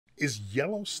Is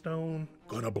Yellowstone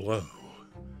gonna blow?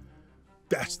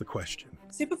 That's the question.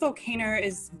 Supervolcano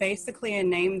is basically a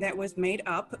name that was made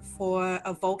up for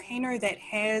a volcano that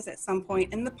has at some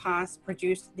point in the past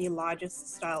produced the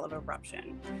largest style of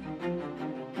eruption.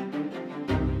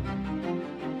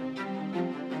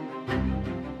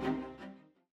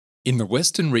 In the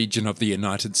western region of the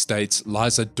United States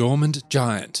lies a dormant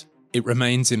giant. It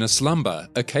remains in a slumber,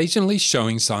 occasionally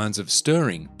showing signs of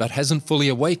stirring, but hasn't fully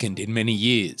awakened in many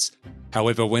years.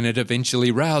 However, when it eventually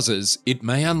rouses, it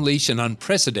may unleash an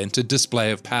unprecedented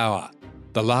display of power.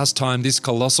 The last time this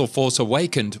colossal force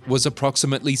awakened was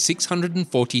approximately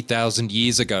 640,000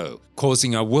 years ago,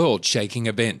 causing a world-shaking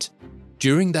event.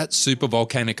 During that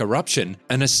supervolcanic eruption,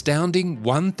 an astounding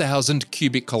 1,000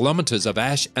 cubic kilometers of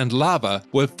ash and lava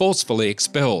were forcefully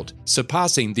expelled,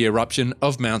 surpassing the eruption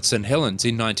of Mount St. Helens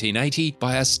in 1980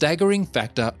 by a staggering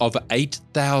factor of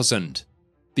 8,000.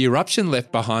 The eruption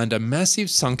left behind a massive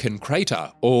sunken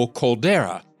crater, or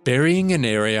caldera, burying an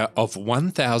area of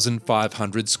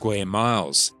 1,500 square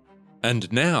miles.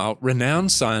 And now,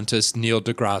 renowned scientist Neil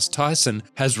deGrasse Tyson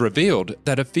has revealed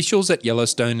that officials at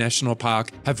Yellowstone National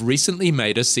Park have recently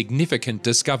made a significant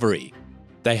discovery.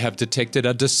 They have detected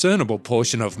a discernible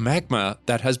portion of magma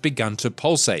that has begun to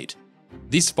pulsate.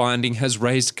 This finding has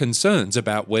raised concerns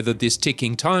about whether this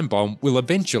ticking time bomb will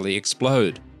eventually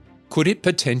explode. Could it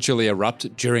potentially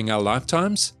erupt during our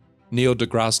lifetimes? Neil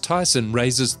deGrasse Tyson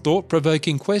raises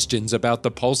thought-provoking questions about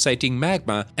the pulsating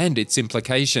magma and its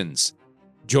implications.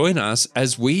 Join us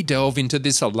as we delve into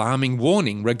this alarming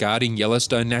warning regarding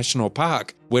Yellowstone National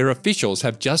Park, where officials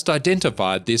have just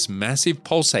identified this massive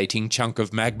pulsating chunk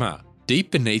of magma.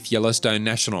 Deep beneath Yellowstone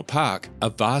National Park, a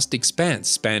vast expanse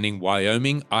spanning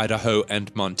Wyoming, Idaho,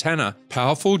 and Montana,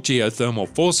 powerful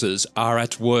geothermal forces are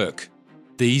at work.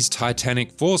 These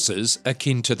titanic forces,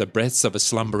 akin to the breaths of a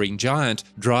slumbering giant,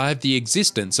 drive the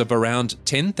existence of around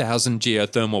 10,000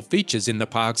 geothermal features in the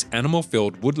park's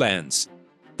animal-filled woodlands.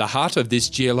 The heart of this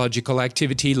geological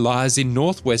activity lies in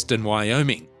northwestern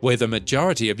Wyoming, where the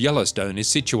majority of Yellowstone is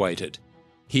situated.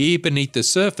 Here beneath the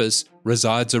surface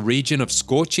resides a region of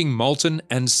scorching molten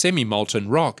and semi-molten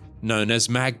rock known as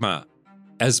magma.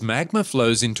 As magma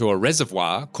flows into a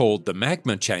reservoir called the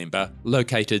magma chamber,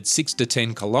 located 6 to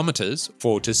 10 kilometers,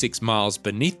 4 to 6 miles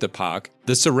beneath the park,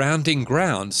 the surrounding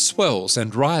ground swells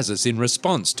and rises in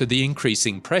response to the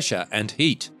increasing pressure and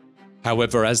heat.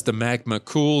 However, as the magma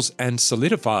cools and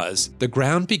solidifies, the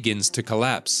ground begins to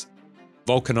collapse.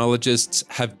 Volcanologists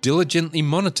have diligently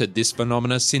monitored this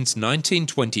phenomena since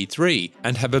 1923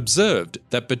 and have observed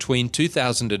that between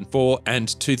 2004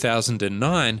 and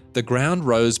 2009, the ground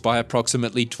rose by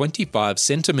approximately 25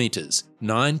 centimeters,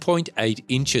 9.8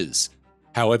 inches.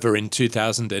 However, in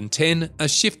 2010, a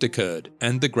shift occurred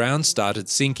and the ground started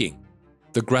sinking.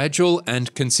 The gradual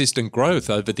and consistent growth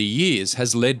over the years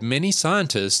has led many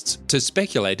scientists to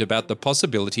speculate about the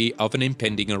possibility of an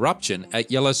impending eruption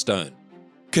at Yellowstone.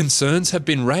 Concerns have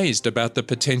been raised about the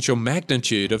potential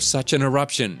magnitude of such an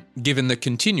eruption, given the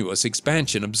continuous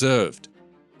expansion observed.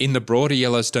 In the broader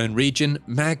Yellowstone region,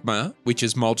 magma, which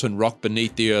is molten rock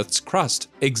beneath the Earth's crust,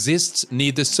 exists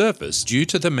near the surface due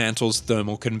to the mantle's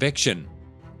thermal convection.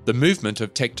 The movement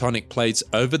of tectonic plates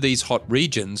over these hot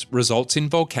regions results in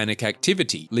volcanic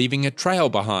activity, leaving a trail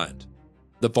behind.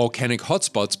 The volcanic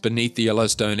hotspots beneath the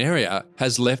Yellowstone area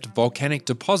has left volcanic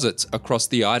deposits across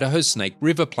the Idaho Snake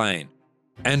River Plain.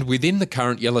 And within the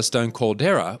current Yellowstone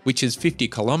caldera, which is 50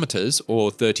 kilometers or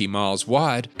 30 miles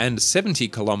wide and 70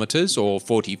 kilometers or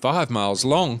 45 miles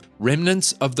long,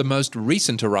 remnants of the most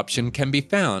recent eruption can be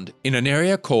found in an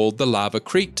area called the Lava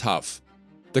Creek Tuff.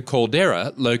 The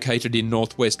caldera, located in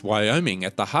northwest Wyoming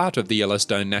at the heart of the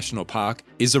Yellowstone National Park,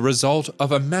 is a result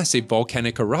of a massive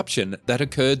volcanic eruption that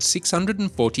occurred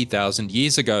 640,000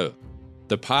 years ago.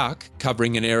 The park,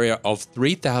 covering an area of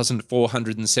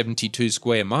 3,472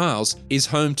 square miles, is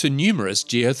home to numerous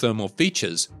geothermal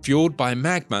features fueled by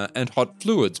magma and hot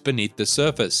fluids beneath the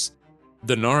surface.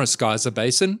 The Norris Geyser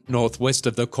Basin, northwest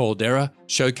of the caldera,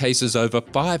 showcases over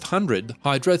 500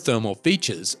 hydrothermal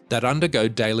features that undergo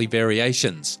daily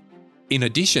variations. In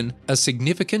addition, a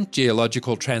significant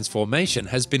geological transformation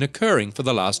has been occurring for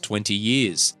the last 20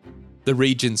 years. The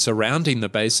region surrounding the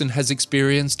basin has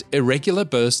experienced irregular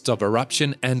bursts of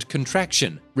eruption and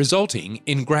contraction, resulting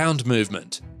in ground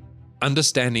movement.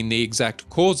 Understanding the exact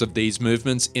cause of these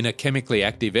movements in a chemically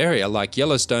active area like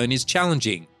Yellowstone is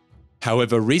challenging.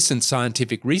 However, recent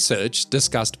scientific research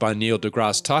discussed by Neil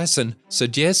deGrasse Tyson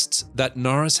suggests that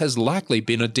Norris has likely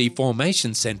been a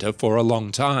deformation center for a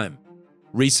long time.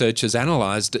 Researchers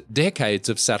analysed decades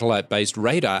of satellite-based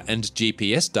radar and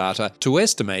GPS data to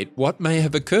estimate what may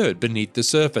have occurred beneath the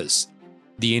surface.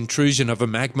 The intrusion of a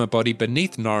magma body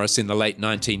beneath Norris in the late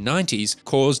 1990s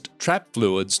caused trapped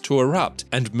fluids to erupt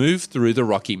and move through the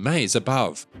rocky maze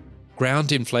above.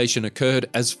 Ground inflation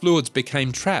occurred as fluids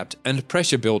became trapped and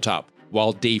pressure built up,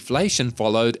 while deflation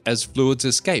followed as fluids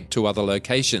escaped to other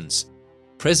locations.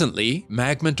 Presently,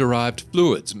 magma-derived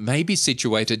fluids may be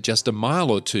situated just a mile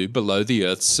or two below the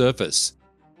Earth's surface.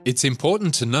 It's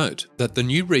important to note that the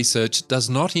new research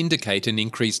does not indicate an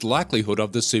increased likelihood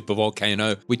of the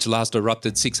supervolcano, which last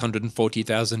erupted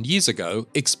 640,000 years ago,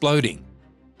 exploding.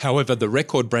 However, the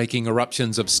record-breaking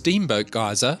eruptions of Steamboat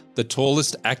Geyser, the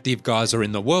tallest active geyser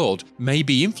in the world, may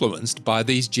be influenced by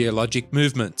these geologic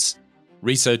movements.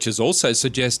 Researchers also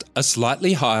suggest a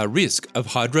slightly higher risk of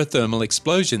hydrothermal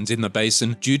explosions in the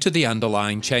basin due to the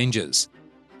underlying changes.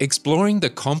 Exploring the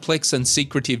complex and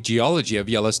secretive geology of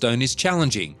Yellowstone is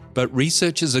challenging, but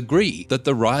researchers agree that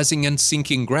the rising and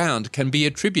sinking ground can be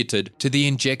attributed to the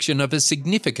injection of a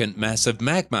significant mass of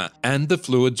magma and the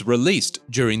fluids released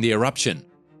during the eruption.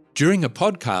 During a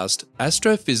podcast,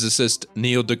 astrophysicist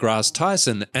Neil deGrasse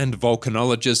Tyson and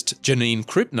volcanologist Janine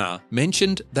Krippner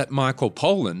mentioned that Michael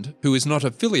Polland, who is not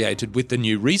affiliated with the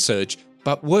new research,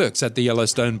 but works at the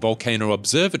Yellowstone Volcano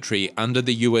Observatory under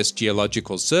the US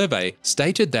Geological Survey,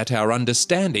 stated that our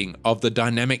understanding of the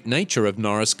dynamic nature of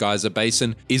Norris Geyser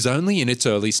Basin is only in its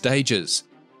early stages.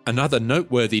 Another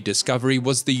noteworthy discovery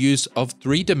was the use of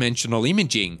three-dimensional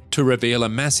imaging to reveal a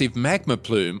massive magma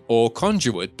plume or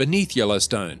conduit beneath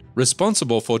Yellowstone,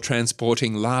 responsible for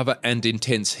transporting lava and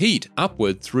intense heat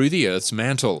upward through the Earth's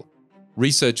mantle.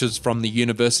 Researchers from the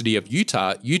University of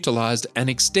Utah utilized an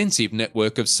extensive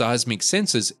network of seismic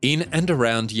sensors in and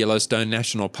around Yellowstone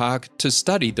National Park to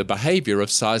study the behavior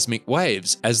of seismic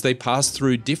waves as they pass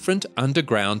through different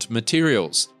underground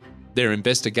materials. Their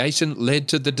investigation led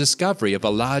to the discovery of a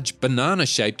large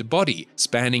banana-shaped body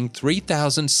spanning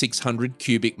 3,600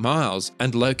 cubic miles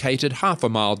and located half a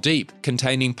mile deep,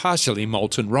 containing partially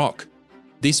molten rock.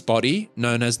 This body,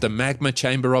 known as the magma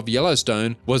chamber of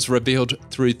Yellowstone, was revealed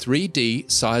through 3D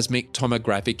seismic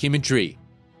tomographic imagery.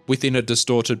 Within a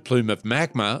distorted plume of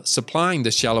magma, supplying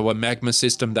the shallower magma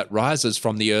system that rises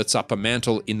from the Earth's upper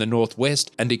mantle in the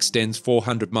northwest and extends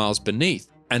 400 miles beneath,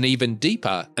 an even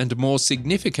deeper and more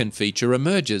significant feature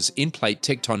emerges in plate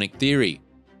tectonic theory.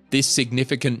 This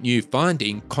significant new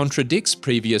finding contradicts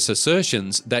previous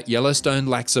assertions that Yellowstone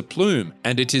lacks a plume,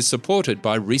 and it is supported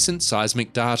by recent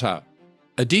seismic data.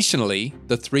 Additionally,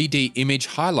 the 3D image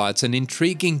highlights an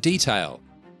intriguing detail.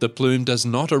 The plume does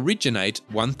not originate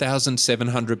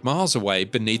 1,700 miles away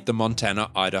beneath the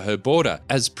Montana-Idaho border,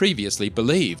 as previously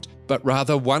believed, but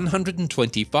rather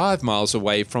 125 miles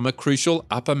away from a crucial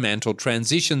upper mantle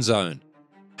transition zone.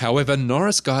 However,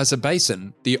 Norris Geyser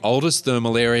Basin, the oldest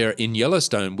thermal area in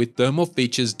Yellowstone with thermal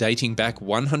features dating back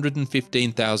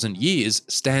 115,000 years,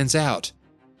 stands out.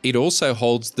 It also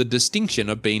holds the distinction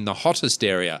of being the hottest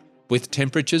area, with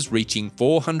temperatures reaching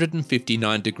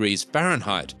 459 degrees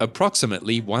Fahrenheit,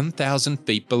 approximately 1,000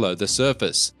 feet below the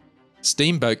surface.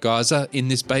 Steamboat Geyser in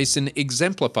this basin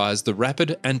exemplifies the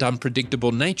rapid and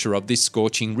unpredictable nature of this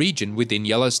scorching region within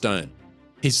Yellowstone.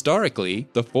 Historically,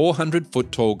 the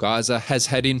 400-foot-tall geyser has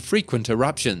had infrequent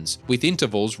eruptions, with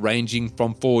intervals ranging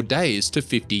from 4 days to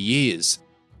 50 years.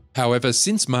 However,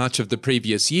 since March of the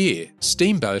previous year,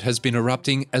 Steamboat has been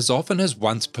erupting as often as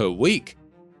once per week.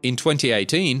 In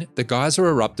 2018, the geyser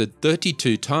erupted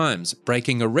 32 times,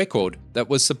 breaking a record that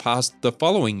was surpassed the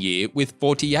following year with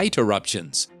 48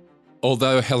 eruptions.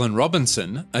 Although Helen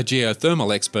Robinson, a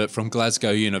geothermal expert from Glasgow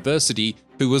University,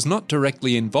 who was not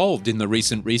directly involved in the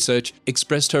recent research,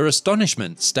 expressed her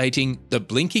astonishment, stating, "The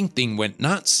blinking thing went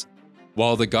nuts."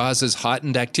 While the geyser's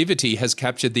heightened activity has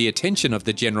captured the attention of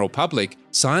the general public,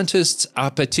 scientists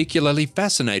are particularly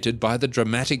fascinated by the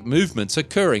dramatic movements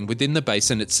occurring within the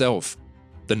basin itself.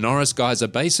 The Norris Geyser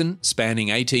Basin, spanning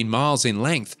 18 miles in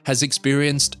length, has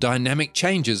experienced dynamic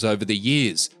changes over the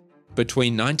years.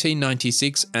 Between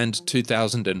 1996 and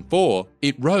 2004,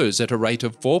 it rose at a rate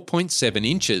of 4.7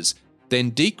 inches, then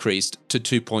decreased to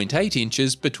 2.8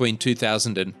 inches between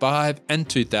 2005 and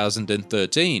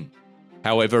 2013.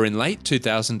 However, in late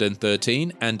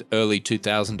 2013 and early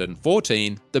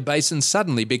 2014, the basin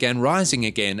suddenly began rising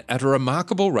again at a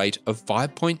remarkable rate of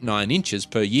 5.9 inches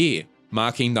per year,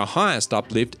 marking the highest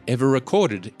uplift ever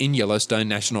recorded in Yellowstone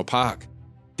National Park.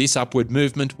 This upward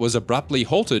movement was abruptly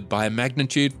halted by a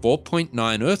magnitude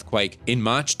 4.9 earthquake in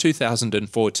March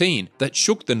 2014 that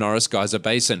shook the Norris Geyser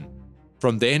Basin.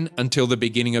 From then until the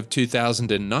beginning of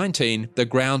 2019, the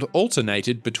ground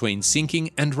alternated between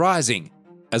sinking and rising.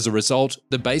 As a result,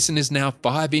 the basin is now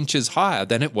 5 inches higher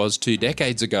than it was 2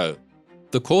 decades ago.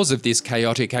 The cause of this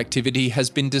chaotic activity has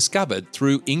been discovered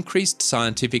through increased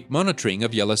scientific monitoring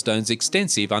of Yellowstone's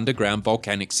extensive underground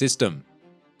volcanic system.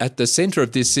 At the centre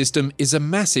of this system is a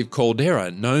massive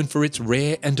caldera known for its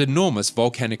rare and enormous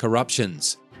volcanic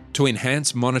eruptions. To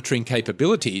enhance monitoring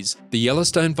capabilities, the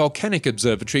Yellowstone Volcanic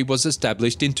Observatory was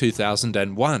established in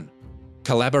 2001.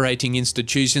 Collaborating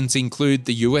institutions include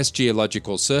the US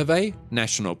Geological Survey,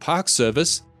 National Park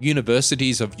Service,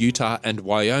 Universities of Utah and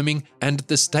Wyoming, and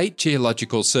the State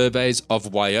Geological Surveys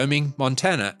of Wyoming,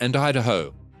 Montana, and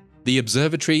Idaho. The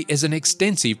observatory is an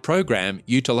extensive program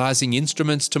utilizing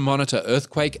instruments to monitor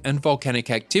earthquake and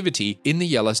volcanic activity in the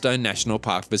Yellowstone National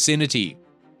Park vicinity.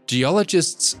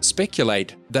 Geologists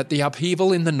speculate that the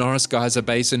upheaval in the Norris Geyser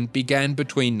Basin began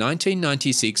between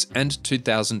 1996 and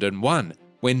 2001,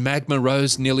 when magma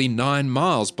rose nearly 9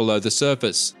 miles below the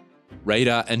surface.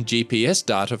 Radar and GPS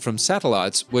data from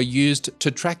satellites were used to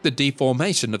track the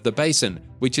deformation of the basin,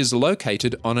 which is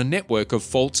located on a network of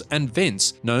faults and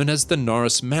vents known as the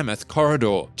Norris Mammoth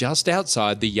Corridor, just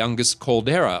outside the youngest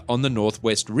caldera on the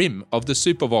northwest rim of the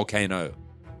supervolcano.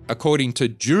 According to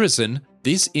Jurison,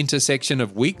 this intersection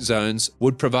of weak zones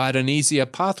would provide an easier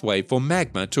pathway for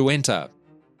magma to enter.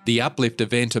 The uplift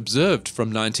event observed from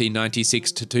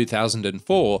 1996 to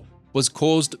 2004 was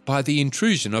caused by the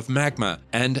intrusion of magma,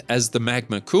 and as the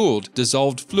magma cooled,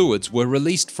 dissolved fluids were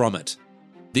released from it.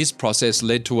 This process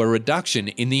led to a reduction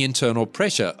in the internal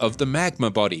pressure of the magma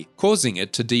body, causing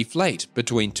it to deflate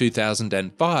between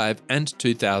 2005 and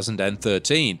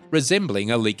 2013,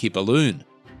 resembling a leaky balloon.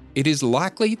 It is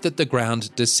likely that the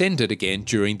ground descended again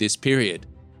during this period.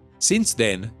 Since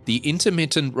then, the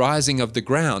intermittent rising of the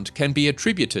ground can be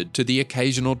attributed to the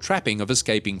occasional trapping of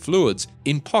escaping fluids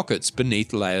in pockets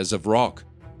beneath layers of rock.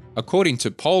 According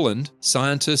to Poland,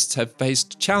 scientists have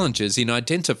faced challenges in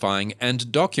identifying and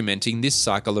documenting this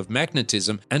cycle of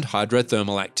magnetism and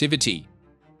hydrothermal activity.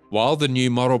 While the new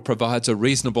model provides a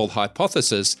reasonable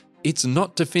hypothesis, it's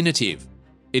not definitive.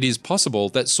 It is possible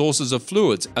that sources of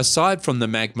fluids aside from the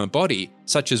magma body,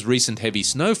 such as recent heavy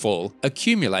snowfall,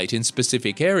 accumulate in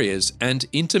specific areas and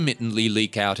intermittently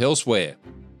leak out elsewhere.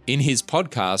 In his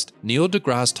podcast, Neil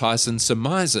deGrasse Tyson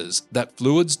surmises that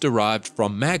fluids derived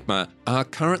from magma are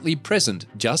currently present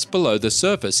just below the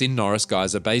surface in Norris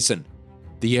Geyser Basin.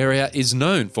 The area is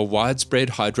known for widespread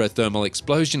hydrothermal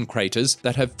explosion craters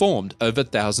that have formed over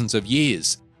thousands of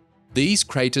years. These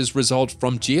craters result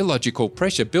from geological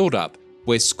pressure buildup,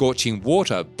 where scorching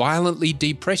water violently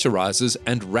depressurizes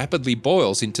and rapidly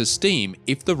boils into steam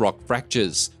if the rock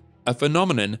fractures, a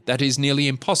phenomenon that is nearly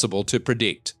impossible to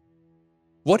predict.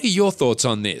 What are your thoughts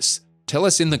on this? Tell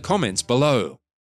us in the comments below.